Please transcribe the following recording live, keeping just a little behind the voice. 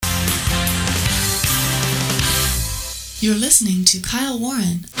You're listening to Kyle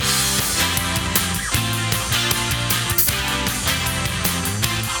Warren.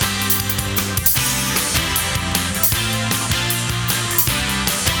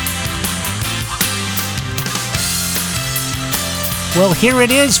 Well, here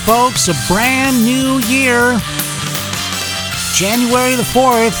it is, folks, a brand new year. January the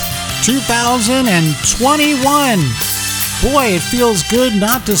 4th, 2021. Boy, it feels good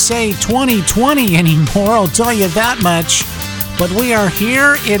not to say 2020 anymore, I'll tell you that much. But we are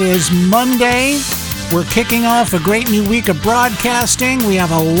here. It is Monday. We're kicking off a great new week of broadcasting. We have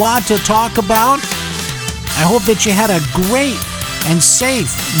a lot to talk about. I hope that you had a great and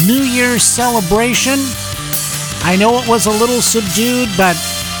safe New Year's celebration. I know it was a little subdued, but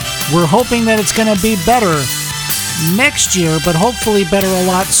we're hoping that it's going to be better next year, but hopefully better a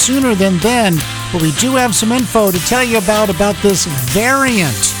lot sooner than then. But we do have some info to tell you about this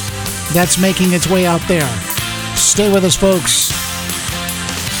variant that's making its way out there. Stay with us, folks.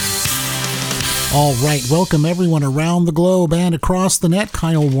 All right, welcome everyone around the globe and across the net.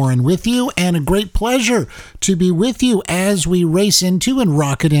 Kyle Warren with you, and a great pleasure to be with you as we race into and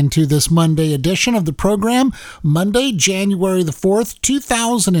rocket into this Monday edition of the program. Monday, January the 4th,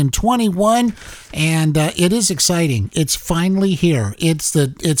 2021, and it is exciting. It's finally here. It's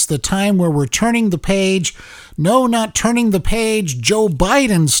the time where we're turning the page. No, not turning the page Joe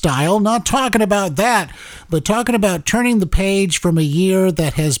Biden style, not talking about that, but talking about turning the page from a year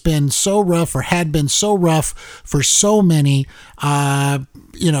that has been so rough or had been so rough for so many.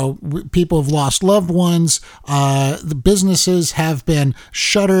 People have lost loved ones. The businesses have been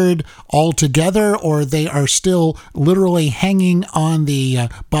shuttered altogether, or they are still literally hanging on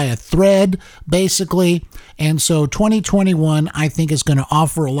by a thread, basically. And so 2021, I think, is going to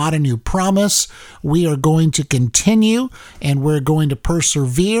offer a lot of new promise. We are going to continue and we're going to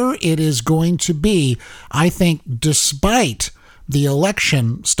persevere. It is going to be, I think, despite the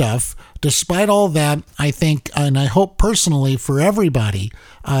election stuff, despite all that, I think, and I hope personally for everybody,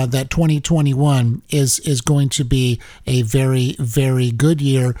 that 2021 is going to be a very, very good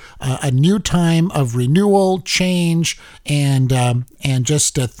year, a new time of renewal, change, and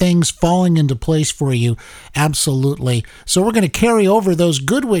just things falling into place for you. Absolutely. So we're going to carry over those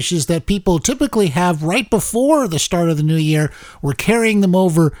good wishes that people typically have right before the start of the new year. We're carrying them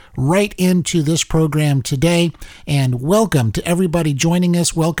over right into this program today. And welcome to everybody joining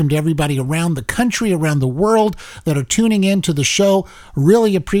us. Welcome to everybody around the country, around the world that are tuning in to the show.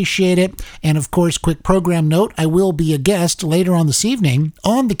 Really appreciate it. And of course, quick program note, I will be a guest later on this evening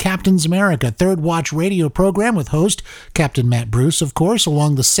on the Captain's America Third Watch radio program with host Captain Matt Bruce, of course,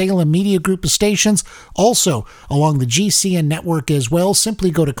 along the Salem Media Group of stations, also along the GCN network as well.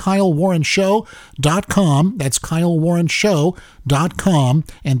 Simply go to KyleWarrenShow.com. That's KyleWarrenShow.com.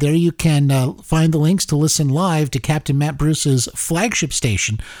 And there you can find the links to listen live to Captain Matt Bruce's flagship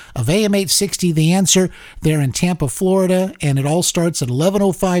station of AM 860 The Answer there in Tampa, Florida. And it all starts at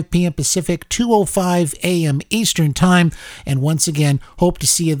 11:05 p.m. Pacific, 2:05 a.m. Eastern Time. And once again, hope to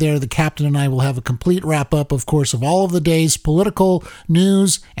see you there. The Captain and I will have a complete wrap-up, of course, of all of the day's political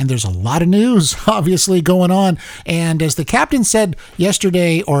news. And there's a lot of news, obviously, going on. And as the Captain said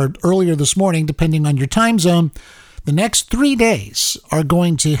yesterday or earlier this morning, depending on your time zone, the next 3 days are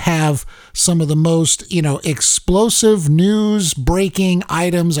going to have some of the most, explosive news breaking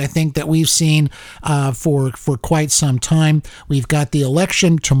items I think that we've seen for quite some time. We've got the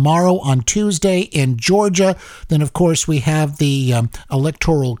election tomorrow on Tuesday in Georgia. Then, of course, we have the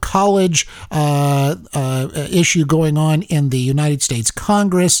Electoral College issue going on in the United States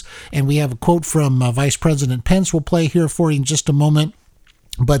Congress. And we have a quote from Vice President Pence we'll play here for you in just a moment.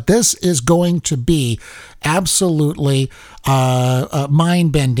 But this is going to be absolutely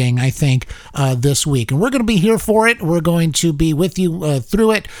mind-bending, I think, this week. And we're going to be here for it. We're going to be with you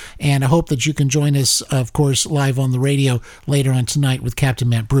through it. And I hope that you can join us, of course, live on the radio later on tonight with Captain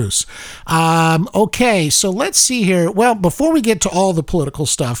Matt Bruce. Okay, so let's see here. Well, before we get to all the political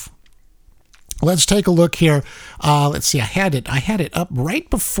stuff, let's take a look here. Let's see. I had it up right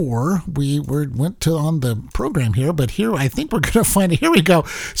before we went on the program here, but here I think we're going to find it. Here we go.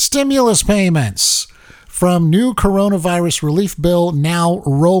 Stimulus payments from new coronavirus relief bill now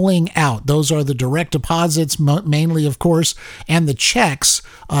rolling out. Those are the direct deposits, mainly, of course, and the checks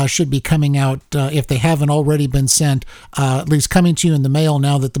should be coming out if they haven't already been sent, at least coming to you in the mail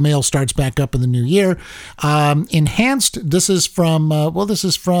now that the mail starts back up in the new year. Enhanced, this is from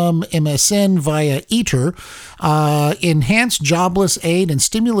MSN via Eater. Enhanced jobless aid and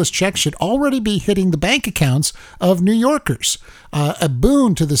stimulus checks should already be hitting the bank accounts of New Yorkers. A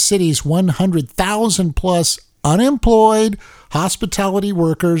boon to the city's 100,000 plus unemployed hospitality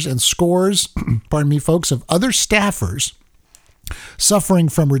workers and scores, folks, of other staffers suffering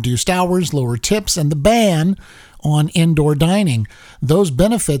from reduced hours, lower tips, and the ban on indoor dining. Those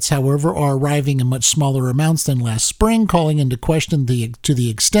benefits, however, are arriving in much smaller amounts than last spring, calling into question to the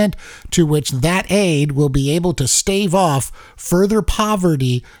extent to which that aid will be able to stave off further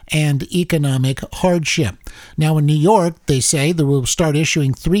poverty and economic hardship. Now, in New York, they say they will start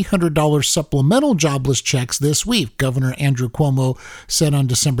issuing $300 supplemental jobless checks this week, Governor Andrew Cuomo said on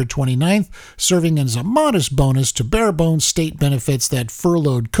December 29th, serving as a modest bonus to bare-bones state benefits that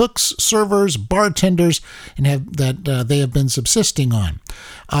furloughed cooks, servers, bartenders, and they have been subsisting on.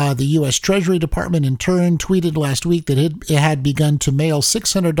 The U.S. Treasury Department, in turn, tweeted last week that it had begun to mail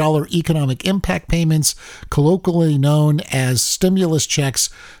 $600 economic impact payments, colloquially known as stimulus checks,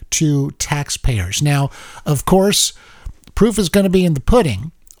 to taxpayers. Now, of course, proof is going to be in the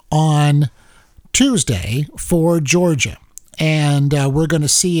pudding on Tuesday for Georgia. And we're going to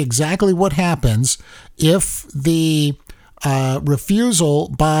see exactly what happens if the refusal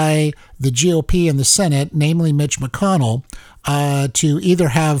by the GOP in the Senate, namely Mitch McConnell, to either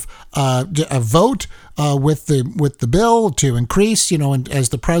have a vote with the bill to increase, as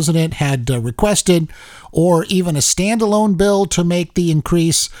the president had requested, or even a standalone bill to make the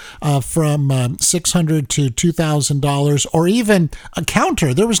increase from $600 to $2,000, or even a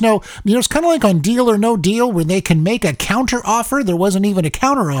counter. There was no, it's kind of like on Deal or No Deal where they can make a counter offer. There wasn't even a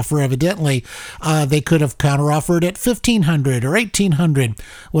counter offer, evidently. They could have counter offered at $1,500 or $1,800,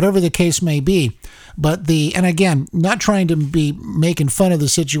 whatever the case may be. But and again, not trying to be making fun of the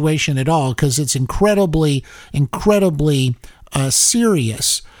situation at all, because it's incredibly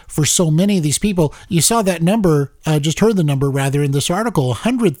serious for so many of these people. You saw that number, just heard the number rather in this article,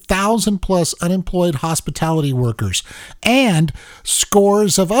 100,000 plus unemployed hospitality workers and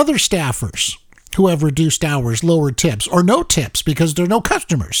scores of other staffers who have reduced hours, lower tips, or no tips because there are no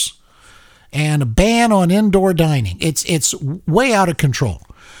customers, and a ban on indoor dining. It's way out of control.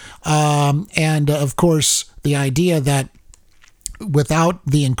 And of course, the idea that without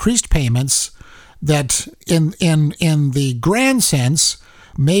the increased payments, that in the grand sense,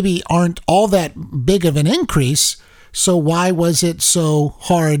 maybe aren't all that big of an increase. So why was it so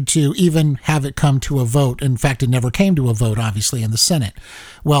hard to even have it come to a vote? In fact, it never came to a vote, obviously, in the Senate.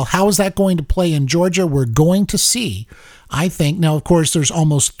 Well, how is that going to play in Georgia? We're going to see, I think. Now, of course, there's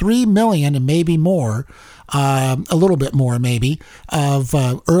almost 3 million and maybe more, a little bit more maybe, of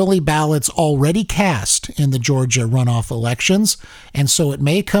early ballots already cast in the Georgia runoff elections. And so it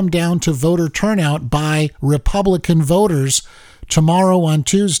may come down to voter turnout by Republican voters tomorrow on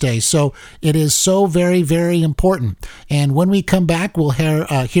Tuesday. So it is so very, very important. And when we come back, we'll hear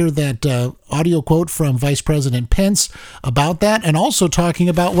that audio quote from Vice President Pence about that, and also talking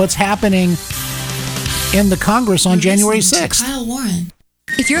about what's happening in the Congress on January 6th. Kyle Warren.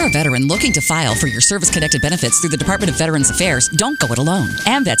 If you're a veteran looking to file for your service-connected benefits through the Department of Veterans Affairs, don't go it alone.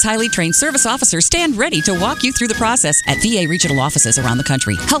 AMVET's highly trained service officers stand ready to walk you through the process at VA regional offices around the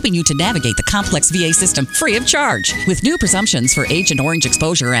country, helping you to navigate the complex VA system free of charge. With new presumptions for Agent Orange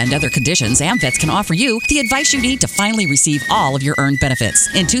exposure and other conditions, AMVETS can offer you the advice you need to finally receive all of your earned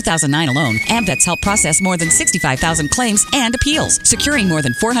benefits. In 2009 alone, AMVETS helped process more than 65,000 claims and appeals, securing more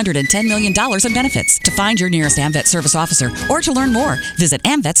than $410 million in benefits. To find your nearest AMVET service officer or to learn more, visit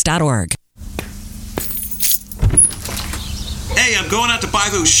amvets.org. Hey, I'm going out to buy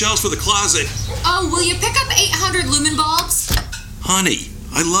those shelves for the closet. Oh, will you pick up 800 lumen bulbs? Honey,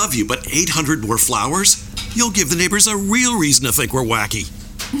 I love you, but 800 more flowers? You'll give the neighbors a real reason to think we're wacky.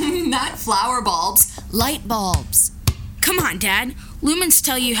 Not flower bulbs, light bulbs. Come on, Dad. Lumens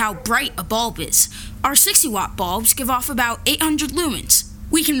tell you how bright a bulb is. Our 60-watt bulbs give off about 800 lumens.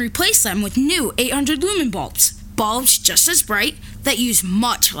 We can replace them with new 800 lumen bulbs. Bulbs just as bright that use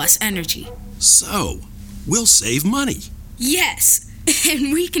much less energy. So, we'll save money. Yes,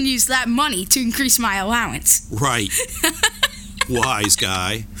 and we can use that money to increase my allowance. Right. Wise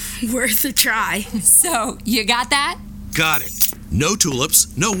guy. Worth a try. So, you got that? Got it. No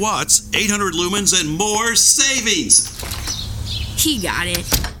tulips, no watts, 800 lumens, and more savings. He got it.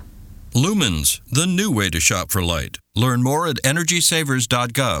 Lumens, the new way to shop for light. Learn more at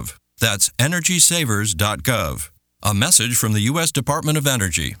EnergySavers.gov. That's EnergySavers.gov. A message from the U.S. Department of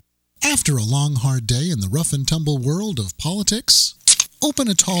Energy. After a long, hard day in the rough and tumble world of politics, open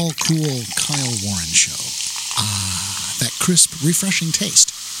a tall, cool Kyle Warren show. Ah, that crisp, refreshing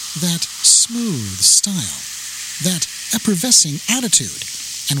taste. That smooth style. That effervescing attitude.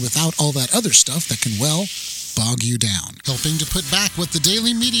 And without all that other stuff that can, well, bog you down. Helping to put back what the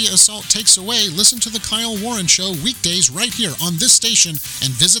daily media assault takes away, listen to The Kyle Warren Show weekdays right here on this station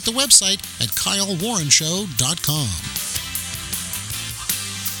and visit the website at kylewarrenshow.com.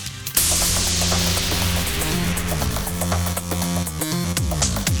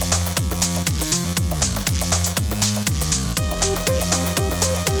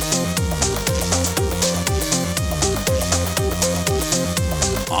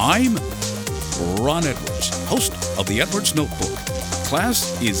 I'm Ron Edwards, host of the Edwards Notebook.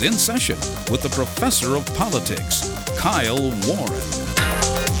 Class is in session with the professor of politics, Kyle Warren.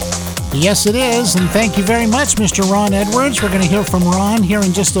 Yes, it is, and thank you very much, Mr. Ron Edwards. We're going to hear from Ron here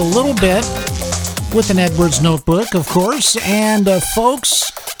in just a little bit with an Edwards Notebook, of course. And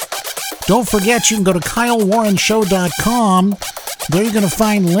folks, don't forget you can go to kylewarrenshow.com. There you're going to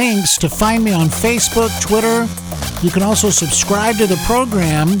find links to find me on Facebook, Twitter. You can also subscribe to the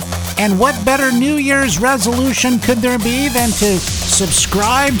program. And what better New Year's resolution could there be than to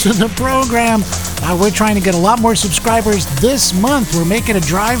subscribe to the program? We're trying to get a lot more subscribers this month. We're making a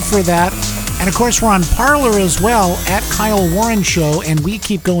drive for that. And of course, we're on Parler as well at Kyle Warren Show. And we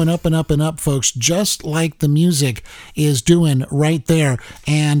keep going up and up and up, folks, just like the music is doing right there.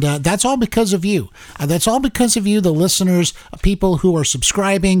 And that's all because of you. That's all because of you, the listeners, people who are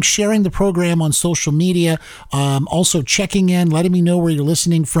subscribing, sharing the program on social media, also checking in, letting me know where you're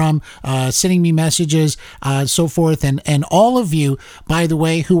listening from, sending me messages, so forth. And all of you, by the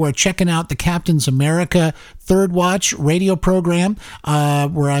way, who are checking out the Captain's America Third Watch radio program,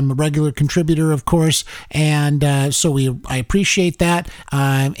 where I'm a regular contributor, of course, and so I appreciate that,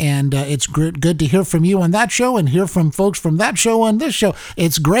 and it's good to hear from you on that show and hear from folks from that show on this show.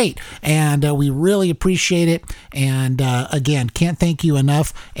 It's great, and we really appreciate it, and again, can't thank you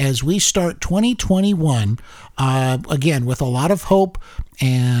enough as we start 2021, again, with a lot of hope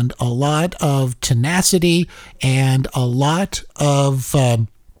and a lot of tenacity and a lot of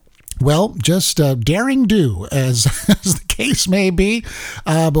just daring do, as the case may be.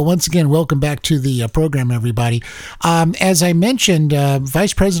 But once again, welcome back to the program, everybody. As I mentioned,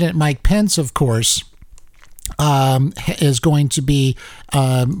 Vice President Mike Pence, of course, is going to be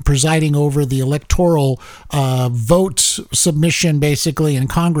presiding over the electoral vote submission, basically, in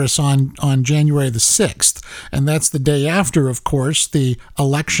Congress on January the 6th. And that's the day after, of course, the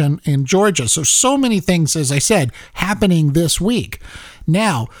election in Georgia. So many things, as I said, happening this week.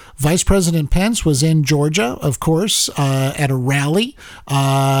 Now, Vice President Pence was in Georgia, of course, at a rally,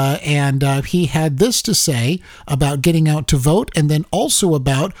 and he had this to say about getting out to vote, and then also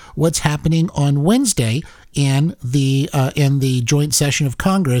about what's happening on Wednesday in the joint session of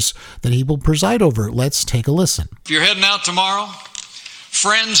Congress that he will preside over. Let's take a listen. If you're heading out tomorrow,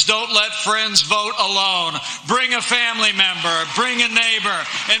 friends, don't let friends vote alone. Bring a family member, bring a neighbor,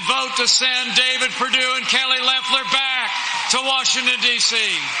 and vote to send David Perdue and Kelly Loeffler back to Washington, D.C.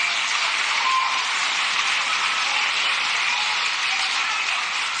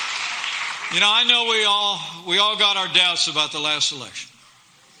 You know, I know we all got our doubts about the last election.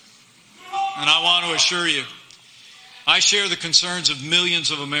 And I want to assure you, I share the concerns of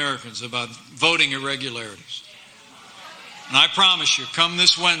millions of Americans about voting irregularities. And I promise you, come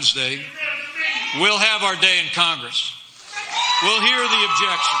this Wednesday, we'll have our day in Congress. We'll hear the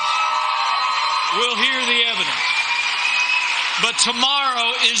objections. We'll hear the evidence. But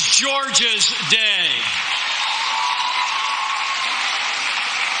tomorrow is Georgia's day.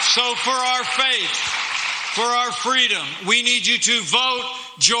 So for our faith, for our freedom, we need you to vote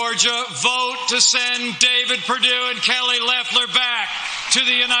Georgia, vote to send David Perdue and Kelly Loeffler back to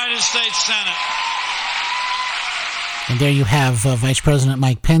the United States Senate. And there you have Vice President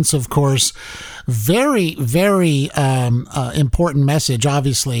Mike Pence, of course. Very, very important message,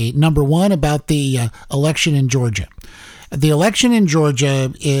 obviously. Number one, about the election in Georgia. The election in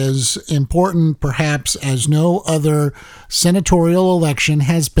Georgia is important, perhaps, as no other senatorial election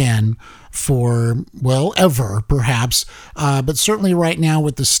has been for, well, ever, perhaps. But certainly right now,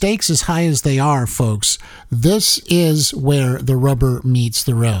 with the stakes as high as they are, folks, this is where the rubber meets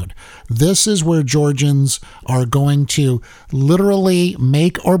the road. This is where Georgians are going to literally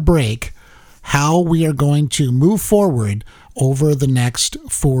make or break how we are going to move forward over the next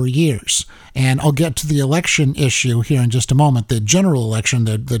 4 years. And I'll get to the election issue here in just a moment, the general election,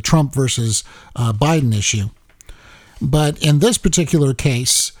 the Trump versus Biden issue. But in this particular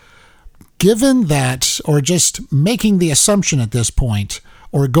case, given that, or just making the assumption at this point,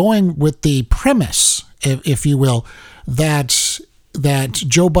 or going with the premise, if you will, that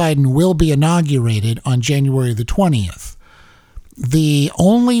Joe Biden will be inaugurated on January the 20th, the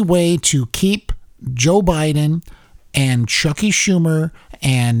only way to keep Joe Biden and Chuckie Schumer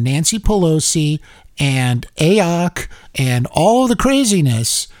and Nancy Pelosi and AOC and all of the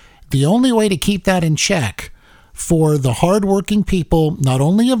craziness, the only way to keep that in check for the hardworking people, not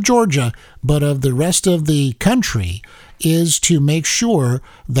only of Georgia, but of the rest of the country, is to make sure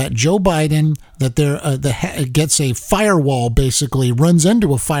that Joe Biden, that gets a firewall, basically runs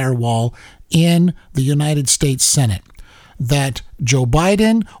into a firewall in the United States Senate. That Joe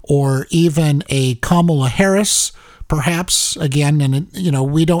Biden or even a Kamala Harris, perhaps, again, and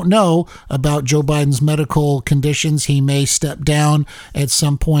we don't know about Joe Biden's medical conditions. He may step down at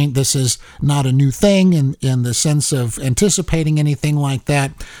some point. This is not a new thing in the sense of anticipating anything like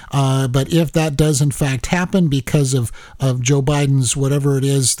that. But if that does in fact happen because of Joe Biden's whatever it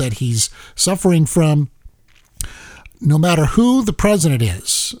is that he's suffering from, no matter who the president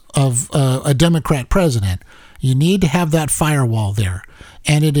is, of a Democrat president, you need to have that firewall there.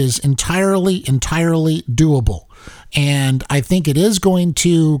 And it is entirely doable. And I think it is going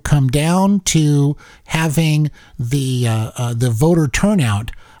to come down to having the voter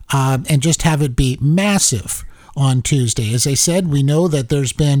turnout and just have it be massive on Tuesday. As I said, we know that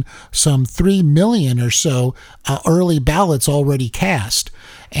there's been some 3 million or so early ballots already cast.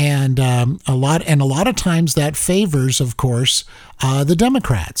 And a lot of times that favors, of course, the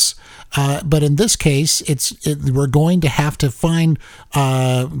Democrats. But in this case, we're going to have to find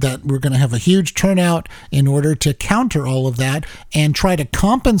that we're going to have a huge turnout in order to counter all of that and try to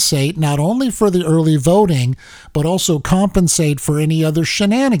compensate not only for the early voting, but also compensate for any other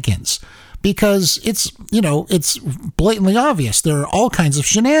shenanigans. Because it's blatantly obvious. There are all kinds of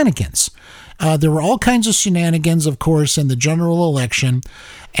shenanigans. There were all kinds of shenanigans, of course, in the general election.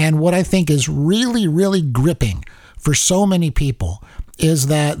 And what I think is really, really gripping for so many people is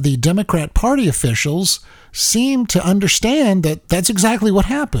that the Democrat Party officials seem to understand that that's exactly what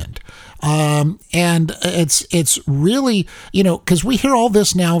happened. And it's really, because we hear all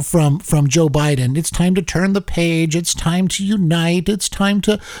this now from Joe Biden. It's time to turn the page. It's time to unite. It's time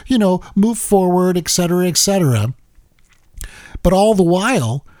to, move forward, et cetera, et cetera. But all the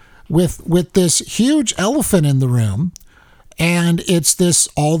while, with this huge elephant in the room, and it's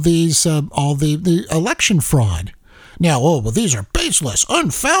all the election fraud. Now, these are baseless,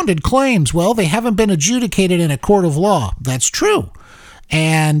 unfounded claims. Well, they haven't been adjudicated in a court of law. That's true.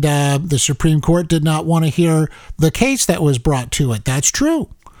 And the Supreme Court did not want to hear the case that was brought to it. That's true.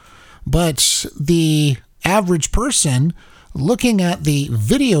 But the average person looking at the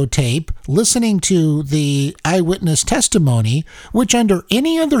videotape, listening to the eyewitness testimony, which under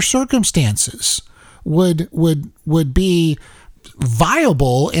any other circumstances would be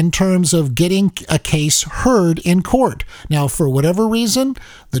viable in terms of getting a case heard in court. Now, for whatever reason,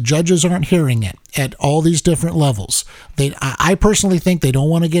 the judges aren't hearing it at all these different levels. I personally think they don't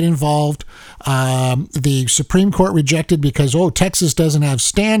want to get involved. The Supreme Court rejected because, Texas doesn't have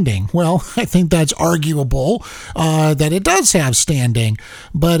standing. Well, I think that's arguable that it does have standing.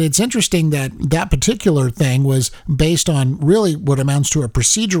 But it's interesting that that particular thing was based on really what amounts to a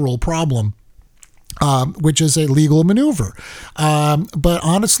procedural problem. Which is a legal maneuver. But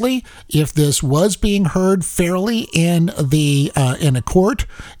honestly, if this was being heard fairly in a court,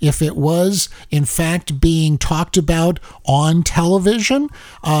 if it was in fact being talked about on television,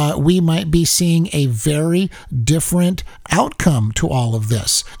 we might be seeing a very different outcome to all of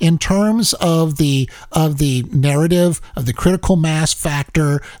this in terms of the narrative, of the critical mass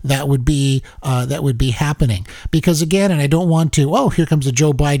factor that would be happening. Because again, and I don't want to, here comes a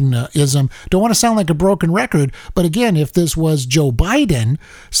Joe Biden-ism, don't want to sound like a broken record, but again, if this was Joe Biden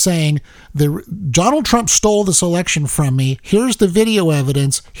saying Donald Trump stole this election from me, here's the video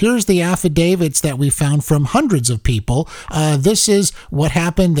evidence, here's the affidavits that we found from hundreds of people, this is what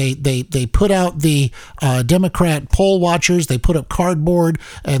happened. They put out the Democrat poll watchers, they put up cardboard,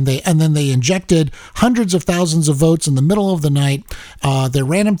 and then they injected hundreds of thousands of votes in the middle of the night. They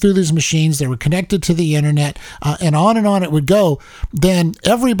ran them through these machines, they were connected to the internet, and on it would go. Then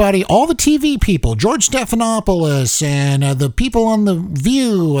everybody, all the TV people, George Stephanopoulos and the people on The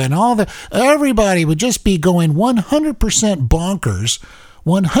View and everybody would just be going 100% bonkers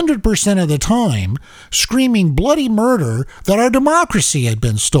 100% of the time, screaming bloody murder that our democracy had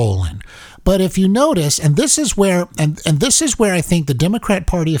been stolen. But if you notice, and this is where I think the Democrat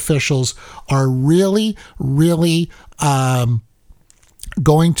Party officials are really, really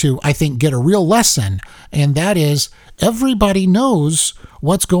going to, I think, get a real lesson, and that is everybody knows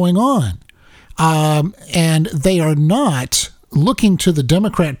what's going on. And they are not looking to the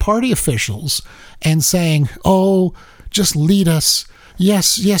Democrat Party officials and saying, just lead us.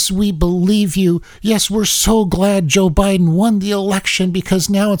 Yes, we believe you. Yes, we're so glad Joe Biden won the election because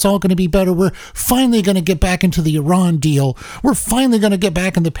now it's all going to be better. We're finally going to get back into the Iran deal. We're finally going to get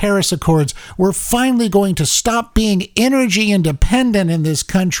back in the Paris Accords. We're finally going to stop being energy independent in this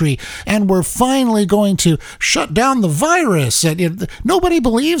country. And we're finally going to shut down the virus. And nobody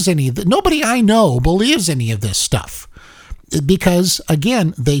believes nobody I know believes any of this stuff. Because,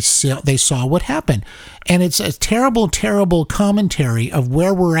 again, they saw what happened. And it's a terrible, terrible commentary of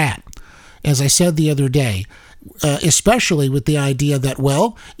where we're at, as I said the other day, especially with the idea that,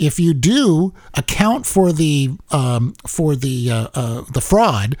 well, if you do account for the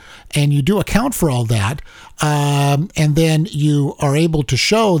fraud and you do account for all that, and then you are able to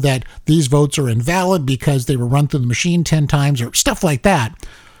show that these votes are invalid because they were run through the machine 10 times or stuff like that,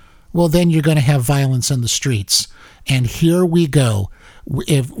 well, then you're going to have violence in the streets. And here we go.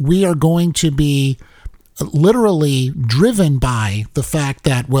 If we are going to be literally driven by the fact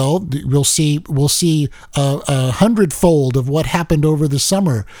that, well, we'll see a hundredfold of what happened over the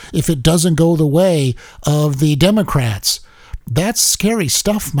summer if it doesn't go the way of the Democrats. That's scary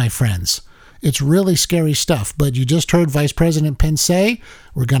stuff, my friends. It's really scary stuff. But you just heard Vice President Pence say,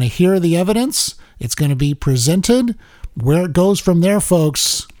 we're going to hear the evidence. It's going to be presented. Where it goes from there,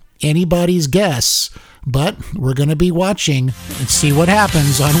 folks, anybody's guess. But we're going to be watching and see what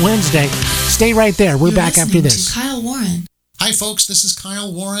happens on Wednesday. Stay right there. We're back after this. To Kyle Warren. Hi, folks. This is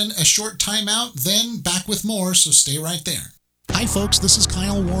Kyle Warren. A short timeout, then back with more, so stay right there. Hi, folks. This is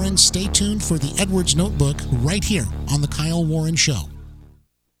Kyle Warren. Stay tuned for the Edwards Notebook right here on The Kyle Warren Show.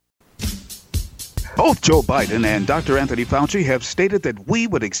 Both Joe Biden and Dr. Anthony Fauci have stated that we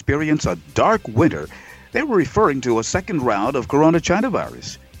would experience a dark winter. They were referring to a second round of Corona China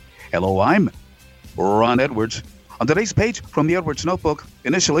virus. Hello, I'm Ron Edwards. On today's page from the Edwards Notebook,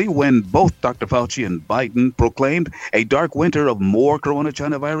 initially when both Dr. Fauci and Biden proclaimed a dark winter of more Corona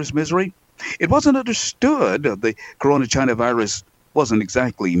China virus misery, it wasn't understood the Corona China virus wasn't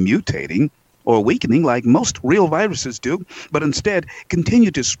exactly mutating or weakening like most real viruses do, but instead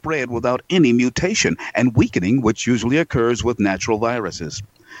continued to spread without any mutation and weakening, which usually occurs with natural viruses.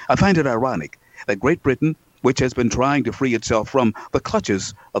 I find it ironic that Great Britain, which has been trying to free itself from the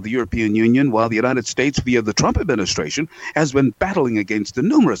clutches of the European Union, while the United States, via the Trump administration, has been battling against the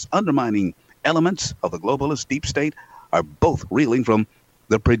numerous undermining elements of the globalist deep state, are both reeling from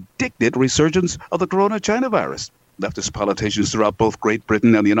the predicted resurgence of the Corona China virus. Leftist politicians throughout both Great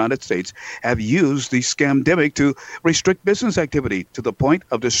Britain and the United States have used the scamdemic to restrict business activity to the point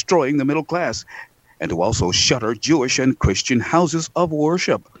of destroying the middle class and to also shutter Jewish and Christian houses of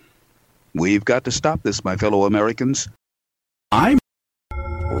worship. We've got to stop this, my fellow Americans. I'm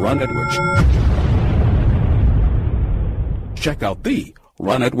Ron Edwards. Check out the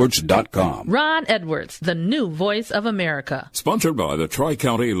RonEdwards.com. Ron Edwards, the new voice of America. Sponsored by the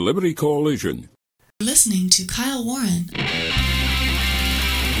Tri-County Liberty Coalition. Listening to Kyle Warren.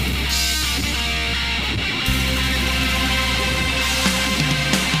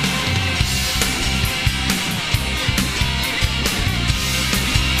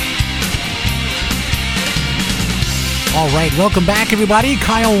 All right, welcome back, everybody.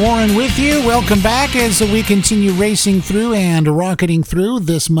 Kyle Warren with you. Welcome back as we continue racing through and rocketing through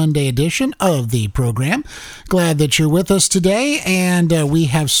this Monday edition of the program. Glad that you're with us today, and we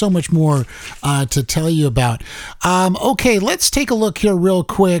have so much more to tell you about. Okay, let's take a look here real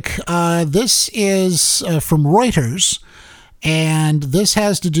quick. This is from Reuters, and this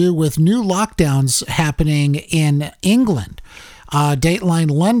has to do with new lockdowns happening in England.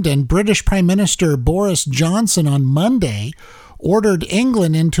 Dateline London, British Prime Minister Boris Johnson on Monday ordered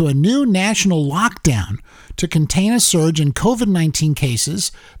England into a new national lockdown to contain a surge in COVID-19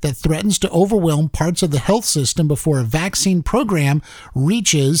 cases that threatens to overwhelm parts of the health system before a vaccine program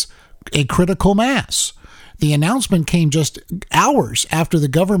reaches a critical mass. The announcement came just hours after the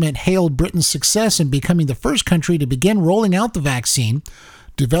government hailed Britain's success in becoming the first country to begin rolling out the vaccine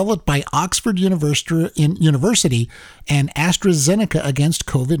developed by Oxford University and AstraZeneca against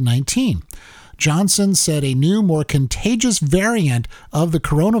COVID-19. Johnson said a new, more contagious variant of the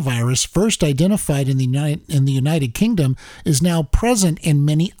coronavirus, first identified in the United Kingdom, is now present in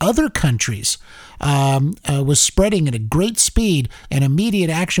many other countries, was spreading at a great speed, and immediate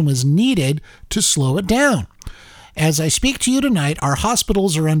action was needed to slow it down. As I speak to you tonight, our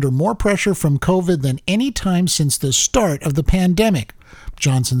hospitals are under more pressure from COVID than any time since the start of the pandemic,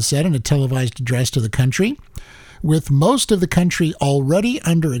 Johnson said in a televised address to the country. With most of the country already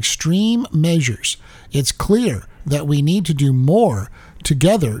under extreme measures, it's clear that we need to do more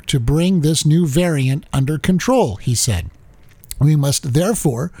together to bring this new variant under control, he said. We must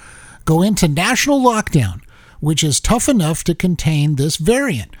therefore go into national lockdown which is tough enough to contain this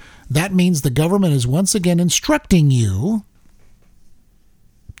variant. That means the government is once again instructing you,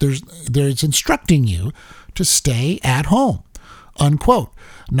 there's instructing you to stay at home, unquote.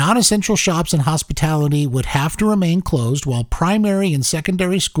 Non-essential shops and hospitality would have to remain closed, while primary and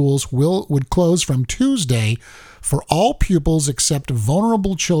secondary schools would close from Tuesday for all pupils except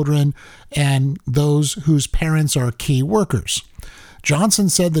vulnerable children and those whose parents are key workers. Johnson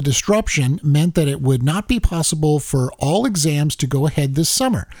said the disruption meant that it would not be possible for all exams to go ahead this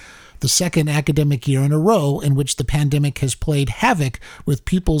summer, the second academic year in a row in which the pandemic has played havoc with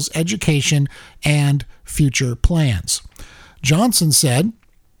pupils' education and future plans. Johnson said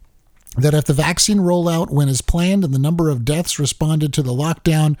that if the vaccine rollout went as planned and the number of deaths responded to the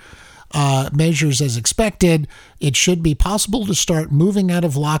lockdown measures as expected, it should be possible to start moving out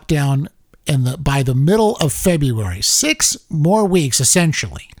of lockdown by the middle of February. 6 more weeks,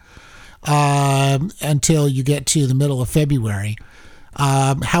 essentially, until you get to the middle of February.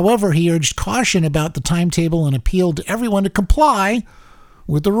 However, he urged caution about the timetable and appealed to everyone to comply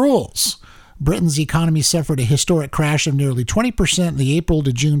with the rules. Britain's economy suffered a historic crash of nearly 20% in the April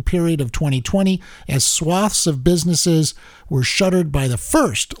to June period of 2020 as swaths of businesses were shuttered by the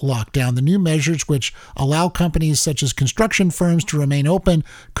first lockdown. The new measures, which allow companies such as construction firms to remain open,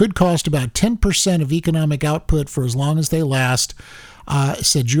 could cost about 10% of economic output for as long as they last,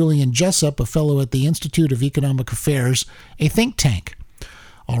 said Julian Jessup, a fellow at the Institute of Economic Affairs, a think tank.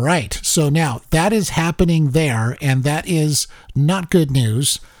 All right, so now that is happening there, and that is not good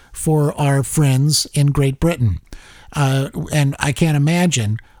news for our friends in Great Britain. And I can't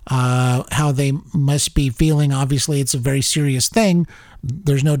imagine how they must be feeling. Obviously, it's a very serious thing.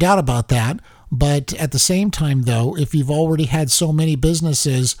 There's no doubt about that. But at the same time, though, if you've already had so many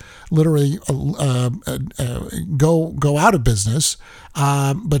businesses literally go out of business,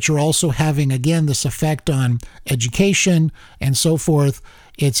 but you're also having, again, this effect on education and so forth,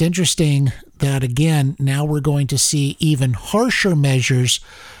 it's interesting that, again, now we're going to see even harsher measures.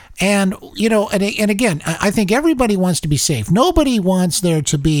 And, and again, I think everybody wants to be safe. Nobody wants there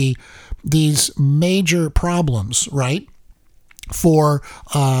to be these major problems, right? For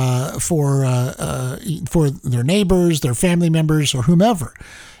their neighbors, their family members, or whomever.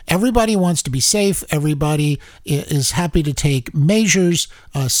 Everybody wants to be safe. Everybody is happy to take measures,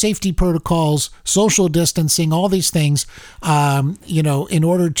 safety protocols, social distancing, all these things, in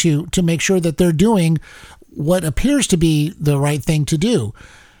order to make sure that they're doing what appears to be the right thing to do.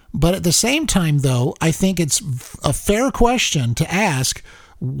 But at the same time, though, I think it's a fair question to ask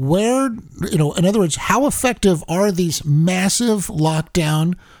in other words, how effective are these massive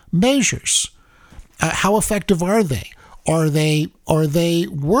lockdown measures? How effective are they? Are they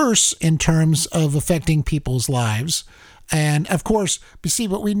worse in terms of affecting people's lives? And of course,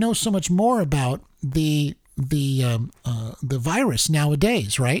 but we know so much more about the virus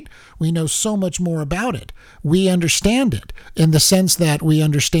nowadays, right? We know so much more about it. We understand it in the sense that we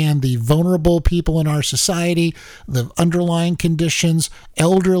understand the vulnerable people in our society, the underlying conditions,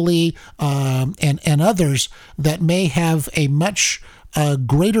 elderly, and others that may have a much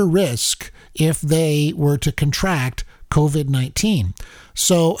greater risk if they were to contract COVID-19.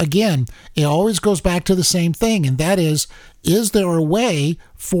 So again, it always goes back to the same thing, and that is there a way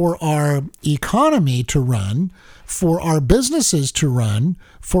for our economy to run, for our businesses to run,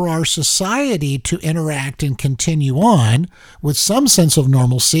 for our society to interact and continue on with some sense of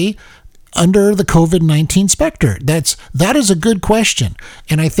normalcy under the COVID-19 specter? That is a good question.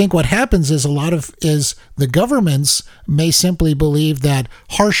 And I think what happens is the governments may simply believe that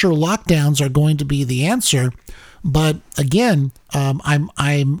harsher lockdowns are going to be the answer. But again,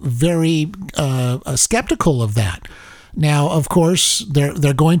 I'm very skeptical of that. Now, of course,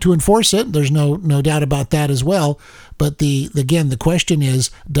 they're going to enforce it. There's no doubt about that as well. But the question is,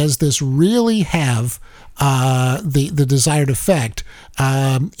 does this really have the desired effect?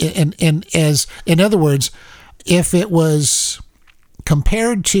 And in other words, if it was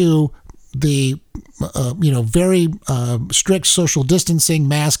compared to the very strict social distancing,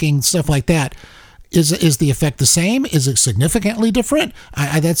 masking, stuff like that, is the effect the same? Is it significantly different?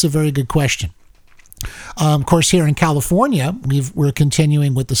 That's a very good question. Of course, here in California, we're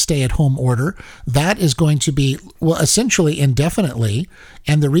continuing with the stay-at-home order. That is going to be, essentially indefinitely.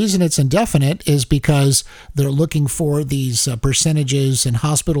 And the reason it's indefinite is because they're looking for these percentages in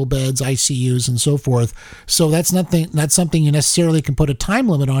hospital beds, ICUs, and so forth. So that's something you necessarily can put a time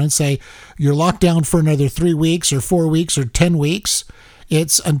limit on and say, you're locked down for another 3 weeks or 4 weeks or 10 weeks.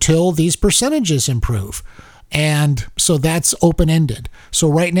 It's until these percentages improve. And so that's open-ended. So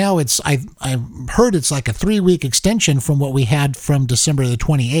right now I've heard it's like a 3-week extension from what we had from December the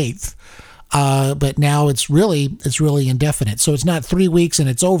 28th. but now it's really indefinite. So it's not 3 weeks and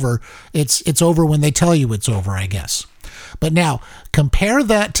it's over. It's over when they tell you it's over, I guess. But now compare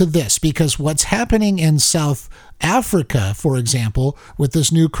that to this, because what's happening in South Africa, for example, with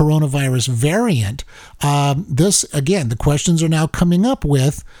this new coronavirus variant, this, again, the questions are now coming up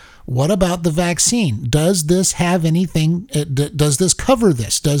with, what about the vaccine? Does this have anything? Does this cover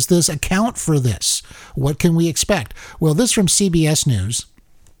this? Does this account for this? What can we expect? Well, this from CBS News.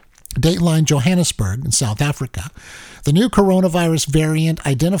 Dateline Johannesburg in South Africa. The new coronavirus variant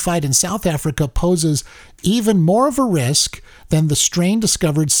identified in South Africa poses even more of a risk than the strain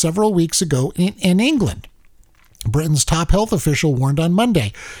discovered several weeks ago in England. Britain's top health official warned on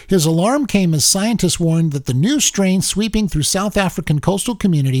Monday. His alarm came as scientists warned that the new strain sweeping through South African coastal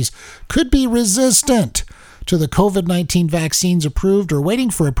communities could be resistant to the COVID-19 vaccines approved or waiting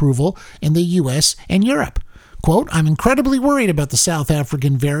for approval in the U.S. and Europe. Quote, I'm incredibly worried about the South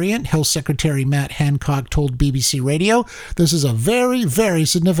African variant, Health Secretary Matt Hancock told BBC Radio. This is a very, very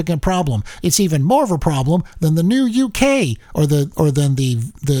significant problem. It's even more of a problem than the new UK than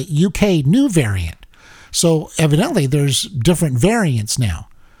the UK new variant. So evidently there's different variants now.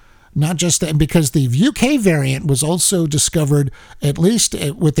 Not just that, because the UK variant was also discovered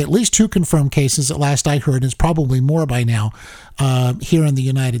with at least 2 confirmed cases at last I heard. It's probably more by now here in the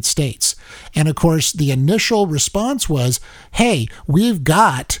United States. And of course, the initial response was, "Hey, we've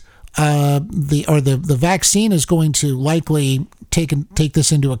got the vaccine is going to likely take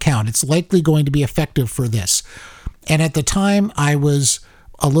this into account. It's likely going to be effective for this." And at the time, I was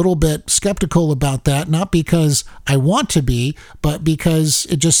a little bit skeptical about that, not because I want to be, but because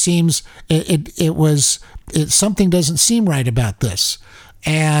it just seems something doesn't seem right about this.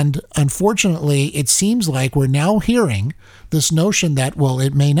 And unfortunately, it seems like we're now hearing this notion that, well,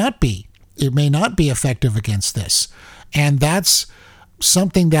 it may not be effective against this. And that's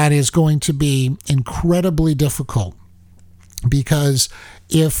something that is going to be incredibly difficult, because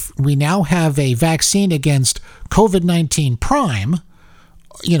if we now have a vaccine against COVID-19 prime,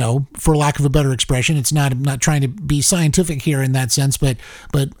 for lack of a better expression, I'm not trying to be scientific here in that sense, but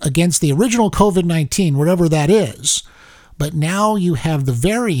against the original COVID-19, whatever that is. But now you have the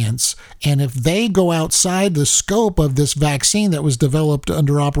variants, and if they go outside the scope of this vaccine that was developed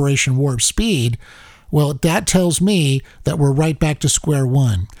under Operation Warp Speed, well, that tells me that we're right back to square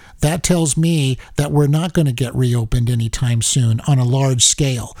one. That tells me that we're not going to get reopened anytime soon on a large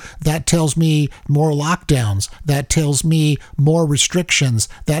scale. That tells me more lockdowns. That tells me more restrictions.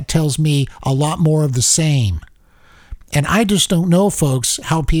 That tells me a lot more of the same. And I just don't know, folks,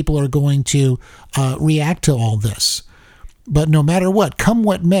 how people are going to react to all this. But no matter what, come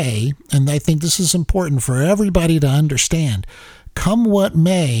what may, and I think this is important for everybody to understand, come what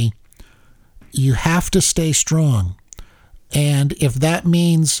may, you have to stay strong. And if that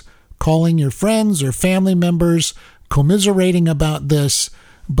means calling your friends or family members, commiserating about this,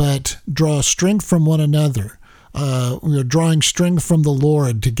 but draw strength from one another. We're drawing strength from the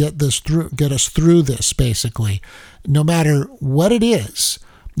Lord to get us through this, basically. No matter what it is,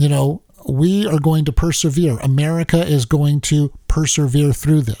 we are going to persevere. America is going to persevere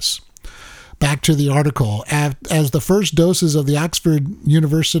through this. Back to the article. As the first doses of the Oxford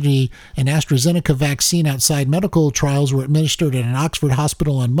University and AstraZeneca vaccine outside medical trials were administered at an Oxford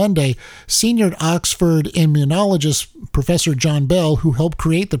hospital on Monday, senior Oxford immunologist Professor John Bell, who helped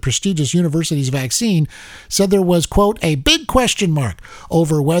create the prestigious university's vaccine, said there was, quote, a big question mark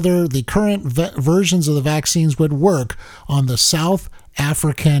over whether the current versions of the vaccines would work on the South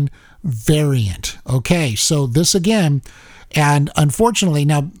African variant. Okay, so this again. And unfortunately,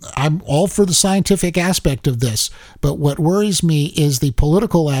 now I'm all for the scientific aspect of this, but what worries me is the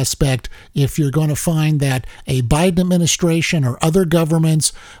political aspect. If you're going to find that a Biden administration or other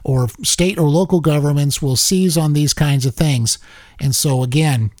governments or state or local governments will seize on these kinds of things. And so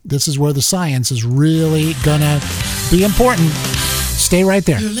again, this is where the science is really going to be important. Stay right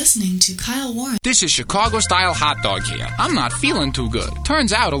there. You're listening to Kyle Warren. This is Chicago-style hot dog here. I'm not feeling too good.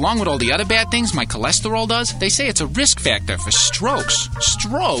 Turns out, along with all the other bad things my cholesterol does, they say it's a risk factor for strokes.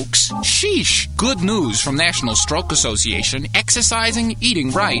 Strokes? Sheesh. Good news from National Stroke Association. Exercising,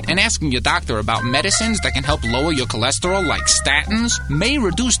 eating right, and asking your doctor about medicines that can help lower your cholesterol, like statins, may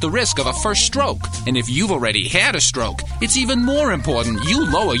reduce the risk of a first stroke. And if you've already had a stroke, it's even more important you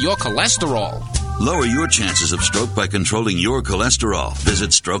lower your cholesterol. Lower your chances of stroke by controlling your cholesterol.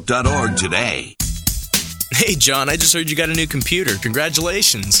 Visit stroke.org today. Hey, John, I just heard you got a new computer.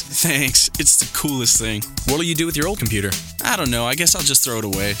 Congratulations. Thanks. It's the coolest thing. What'll you do with your old computer? I don't know. I guess I'll just throw it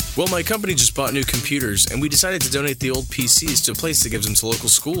away. Well, my company just bought new computers, and we decided to donate the old PCs to a place that gives them to local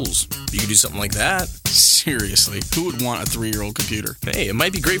schools. You could do something like that. Seriously, who would want a 3-year-old computer? Hey, it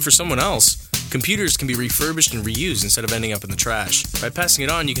might be great for someone else. Computers can be refurbished and reused instead of ending up in the trash. By passing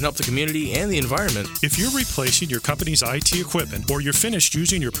it on, you can help the community and the environment. If you're replacing your company's IT equipment or you're finished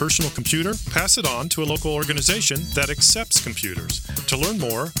using your personal computer, pass it on to a local organization that accepts computers. To learn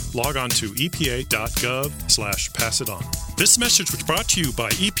more, log on to epa.gov/passiton. This message was brought to you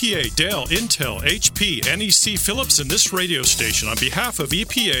by EPA, Dell, Intel, HP, NEC, Philips, and this radio station on behalf of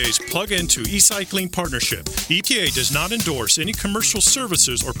EPA's Plug Into E-Cycling Partnership. EPA does not endorse any commercial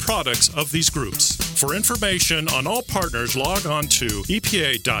services or products of these groups. For information on all partners, log on to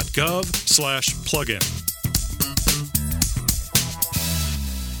epa.gov/plugin.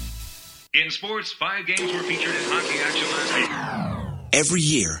 In sports, 5 games were featured in hockey action last week. Every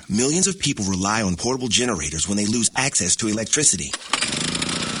year, millions of people rely on portable generators when they lose access to electricity.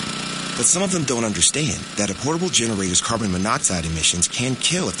 But some of them don't understand that a portable generator's carbon monoxide emissions can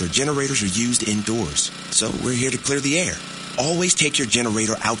kill if their generators are used indoors. So we're here to clear the air. Always take your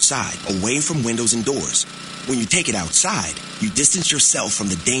generator outside, away from windows and doors. When you take it outside, you distance yourself from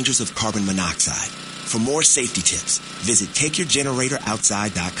the dangers of carbon monoxide. For more safety tips, visit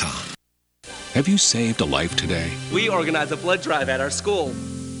takeyourgeneratoroutside.com. Have you saved a life today? We organize a blood drive at our school.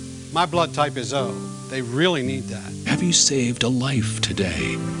 My blood type is O. They really need that. Have you saved a life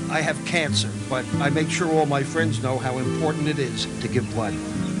today? I have cancer, but I make sure all my friends know how important it is to give blood.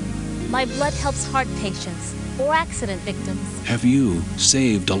 My blood helps heart patients or accident victims. Have you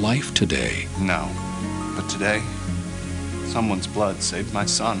saved a life today? No. But today, someone's blood saved my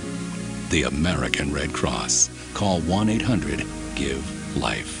son. The American Red Cross. Call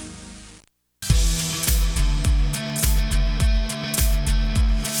 1-800-GIVE-LIFE.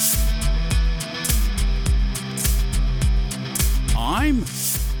 I'm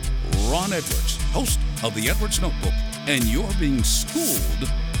Ron Edwards, host of the Edwards Notebook, and you're being schooled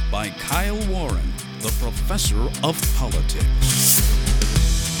by Kyle Warren, the professor of politics.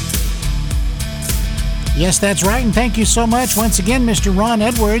 Yes, that's right, and thank you so much once again, Mr. Ron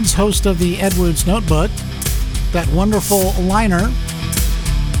Edwards, host of the Edwards Notebook. That wonderful liner.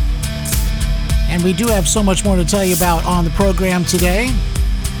 And we do have so much more to tell you about on the program today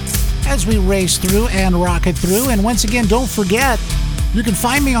as we race through and rocket through. And once again, don't forget, you can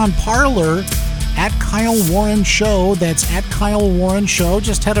find me on Parler at Kyle Warren Show. That's at Kyle Warren Show.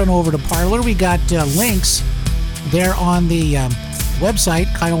 Just head on over to Parler. We got links there on the website,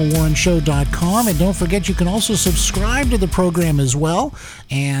 KyleWarrenShow.com. And don't forget, you can also subscribe to the program as well.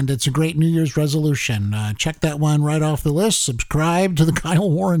 And it's a great New Year's resolution. Check that one right off the list. Subscribe to the Kyle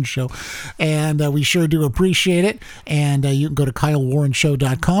Warren Show. And we sure do appreciate it. And you can go to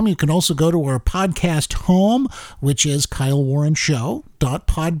KyleWarrenShow.com. You can also go to our podcast home, which is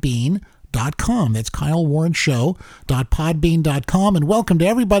KyleWarrenShow.podbean.com. That's KyleWarrenShow.podbean.com. And welcome to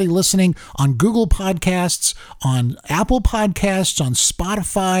everybody listening on Google Podcasts, on Apple Podcasts, on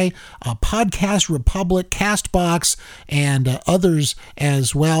Spotify, Podcast Republic, CastBox, and others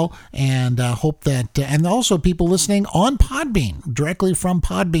as well. And hope that, and also people listening on Podbean, directly from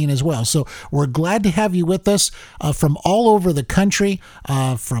Podbean as well. So we're glad to have you with us from all over the country,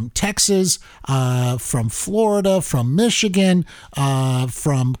 from Texas, from Florida, from Michigan,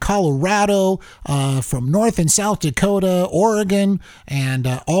 from Colorado, from North and South Dakota, Oregon, and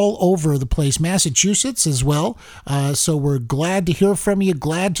all over the place, Massachusetts as well. So we're glad to hear from you,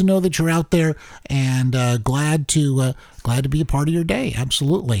 glad to know that you're out there, and glad to be a part of your day.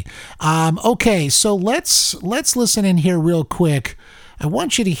 Absolutely. Okay, so let's listen in here real quick. I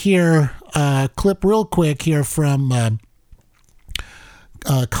want you to hear a clip real quick here from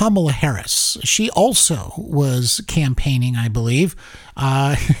Kamala Harris. She also was campaigning, I believe,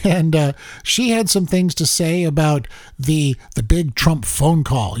 and she had some things to say about the big Trump phone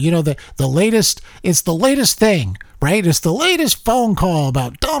call. You know, the latest. It's the latest thing, right? It's the latest phone call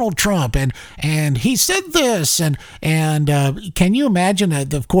about Donald Trump, and he said this, and can you imagine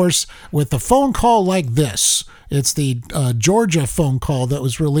that? Of course, with a phone call like this. It's the Georgia phone call that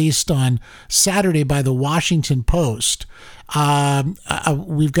was released on Saturday by the Washington Post.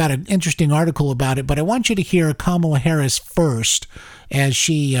 We've got an interesting article about it, but I want you to hear Kamala Harris first as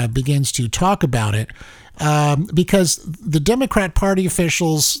she begins to talk about it. Because the Democrat Party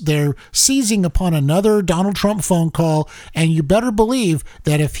officials, they're seizing upon another Donald Trump phone call, and you better believe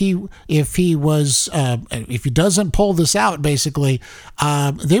that if he doesn't pull this out, basically,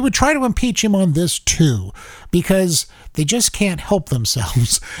 they would try to impeach him on this too, because they just can't help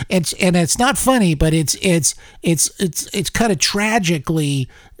themselves. It's not funny, but it's kind of tragically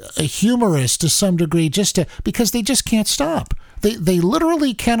humorous to some degree, because they just can't stop. They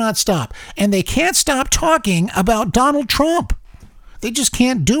literally cannot stop. And they can't stop talking about Donald Trump. They just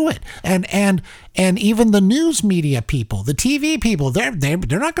can't do it. And even the news media people, the TV people, they're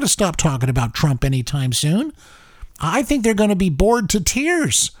not going to stop talking about Trump anytime soon. I think they're going to be bored to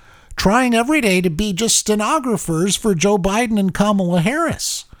tears, trying every day to be just stenographers for Joe Biden and Kamala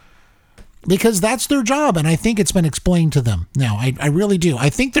Harris. Because that's their job, and I think it's been explained to them. Now, I really do.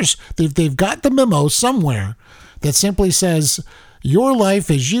 I think they've got the memo somewhere that simply says, your life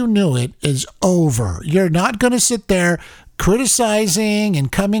as you knew it is over. You're not going to sit there criticizing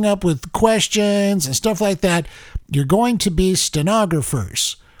and coming up with questions and stuff like that. You're going to be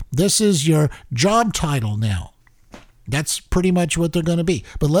stenographers. This is your job title now. That's pretty much what they're going to be.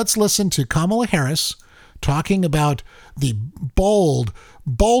 But let's listen to Kamala Harris talking about the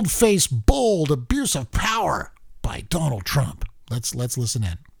bold-faced, bold abuse of power by Donald Trump. Let's listen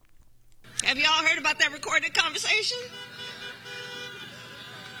in. Have you all heard about that recorded conversation?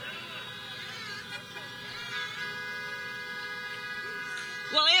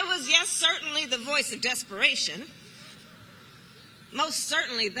 Well, it was, yes, certainly the voice of desperation. Most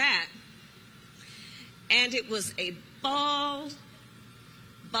certainly that. And it was a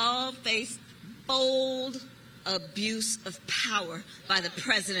bald-faced, bold abuse of power by the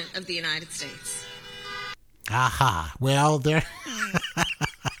President of the United States. Aha. Well, there...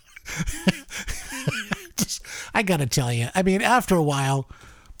 I got to tell you, I mean, after a while,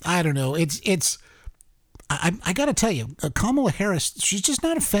 I don't know, I got to tell you, Kamala Harris, she's just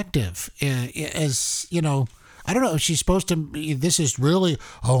not effective as, you know, I don't know if she's supposed to, this is really,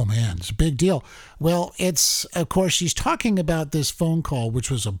 oh man, it's a big deal. Well, it's, of course, she's talking about this phone call, which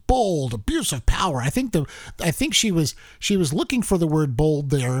was a bold abuse of power. I think she was looking for the word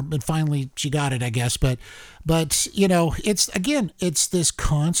bold there, and finally she got it, I guess. But you know, it's this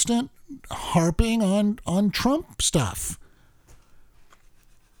constant harping on Trump stuff.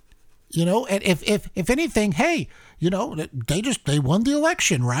 You know, and if anything, hey, you know, they won the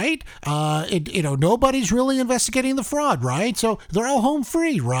election, right? Nobody's really investigating the fraud, right? So they're all home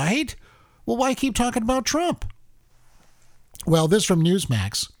free, right? Well, why keep talking about Trump? Well, this from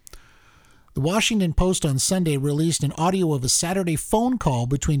Newsmax. The Washington Post on Sunday released an audio of a Saturday phone call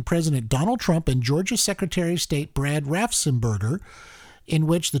between President Donald Trump and Georgia Secretary of State Brad Raffensperger, in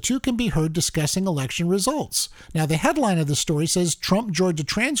which the two can be heard discussing election results. Now, the headline of the story says, Trump Georgia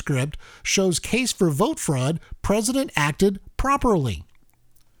transcript shows case for vote fraud, president acted properly.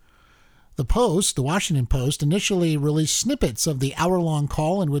 The Washington Post, initially released snippets of the hour-long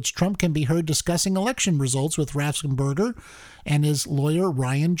call in which Trump can be heard discussing election results with Raffensperger and his lawyer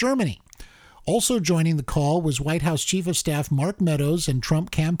Ryan Germany. Also joining the call was White House Chief of Staff Mark Meadows and Trump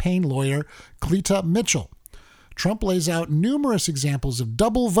campaign lawyer Cleta Mitchell. Trump lays out numerous examples of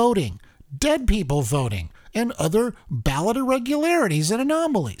double voting, dead people voting, and other ballot irregularities and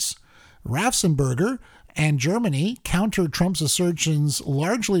anomalies. Raffensperger and Germany countered Trump's assertions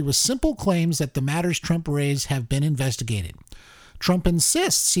largely with simple claims that the matters Trump raised have been investigated. Trump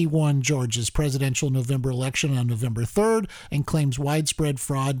insists he won Georgia's presidential November election on November 3rd and claims widespread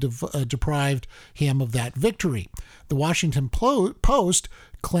fraud deprived him of that victory. The Washington Post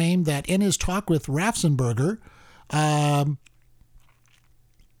claimed that in his talk with Raffensperger,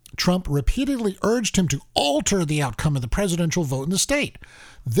 Trump repeatedly urged him to alter the outcome of the presidential vote in the state.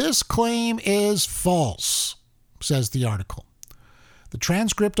 This claim is false, says the article. The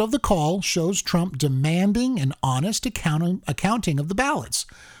transcript of the call shows Trump demanding an honest accounting of the ballots,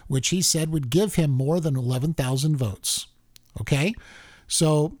 which he said would give him more than 11,000 votes. Okay?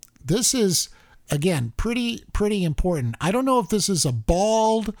 So this is, again, pretty important. I don't know if this is a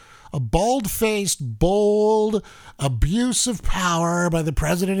bald-faced, bold abuse of power by the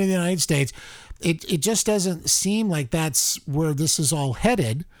President of the United States. It just doesn't seem like that's where this is all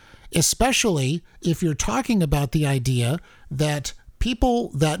headed, especially if you're talking about the idea that people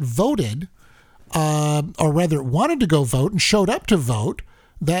that voted, or rather wanted to go vote and showed up to vote,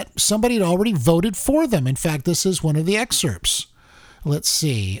 that somebody had already voted for them. In fact, this is one of the excerpts. Let's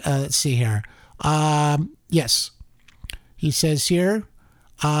see here. Yes, he says here,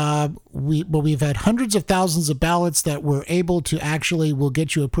 we've had hundreds of thousands of ballots that we're able to actually will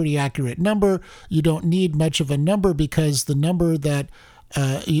get you a pretty accurate number. You don't need much of a number because the number that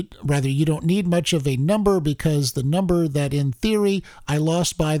you don't need much of a number because the number that in theory I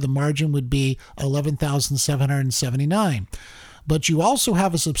lost by the margin would be 11,779. But you also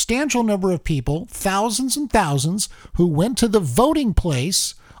have a substantial number of people, thousands and thousands, who went to the voting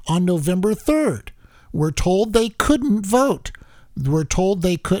place on November 3rd. We're told they couldn't vote. We're told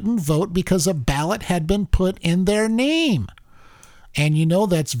they couldn't vote because a ballot had been put in their name. And you know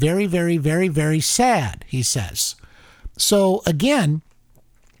that's very, very, very, very sad, he says. So again,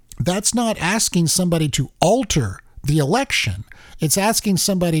 that's not asking somebody to alter the election. It's asking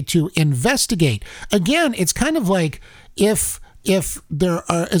somebody to investigate. Again, it's kind of like if there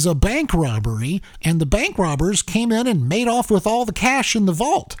is a bank robbery and the bank robbers came in and made off with all the cash in the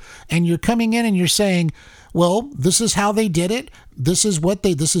vault, and you're coming in and you're saying, well, this is how they did it. This is what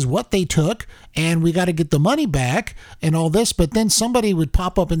they took, and we got to get the money back and all this. But then somebody would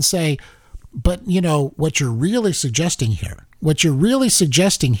pop up and say, but what you're really suggesting here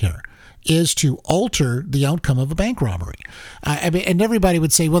is to alter the outcome of a bank robbery. And everybody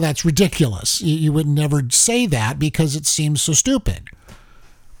would say, well, that's ridiculous. You would never say that because it seems so stupid.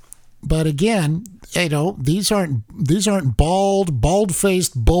 But again, these aren't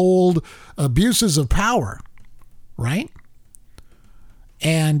bald-faced, bold abuses of power, right?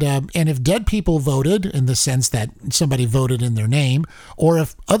 And if dead people voted, in the sense that somebody voted in their name, or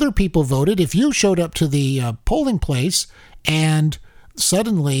if other people voted, if you showed up to the polling place and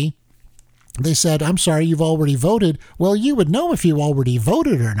suddenly they said, I'm sorry, you've already voted. Well, you would know if you already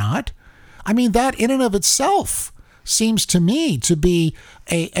voted or not. I mean, that in and of itself seems to me to be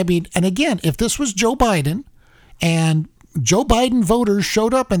and again, if this was Joe Biden and Joe Biden voters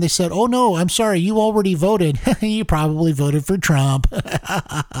showed up and they said, oh no, I'm sorry, you already voted. You probably voted for Trump.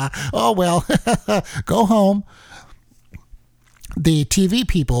 Oh, well, go home. The TV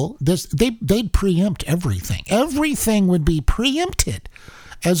people, they'd preempt everything. Everything would be preempted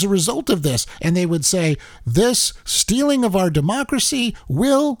as a result of this. And they would say, this stealing of our democracy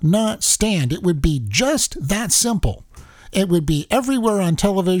will not stand. It would be just that simple. It would be everywhere on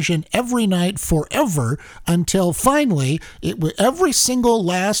television, every night, forever, until finally, every single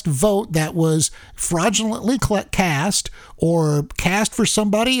last vote that was fraudulently cast or cast for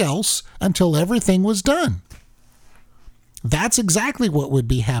somebody else, until everything was done. That's exactly what would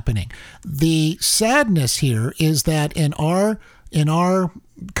be happening. The sadness here is that in our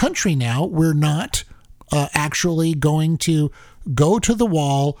country now, we're not actually going to go to the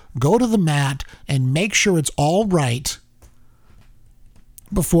wall, go to the mat, and make sure it's all right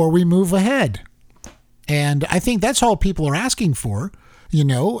before we move ahead. And I think that's all people are asking for,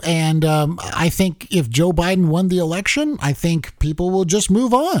 and I think if Joe Biden won the election, I think people will just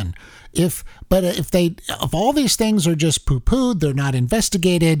move on. If all these things are just poo-pooed, they're not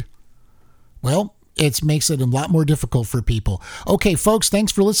investigated, well, it makes it a lot more difficult for people. Okay, folks,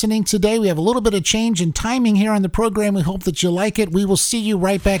 thanks for listening today. We have a little bit of change in timing here on the program. We hope that you like it. We will see you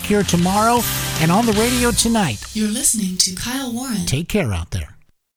right back here tomorrow and on the radio tonight. You're listening to Kyle Warren. Take care out there.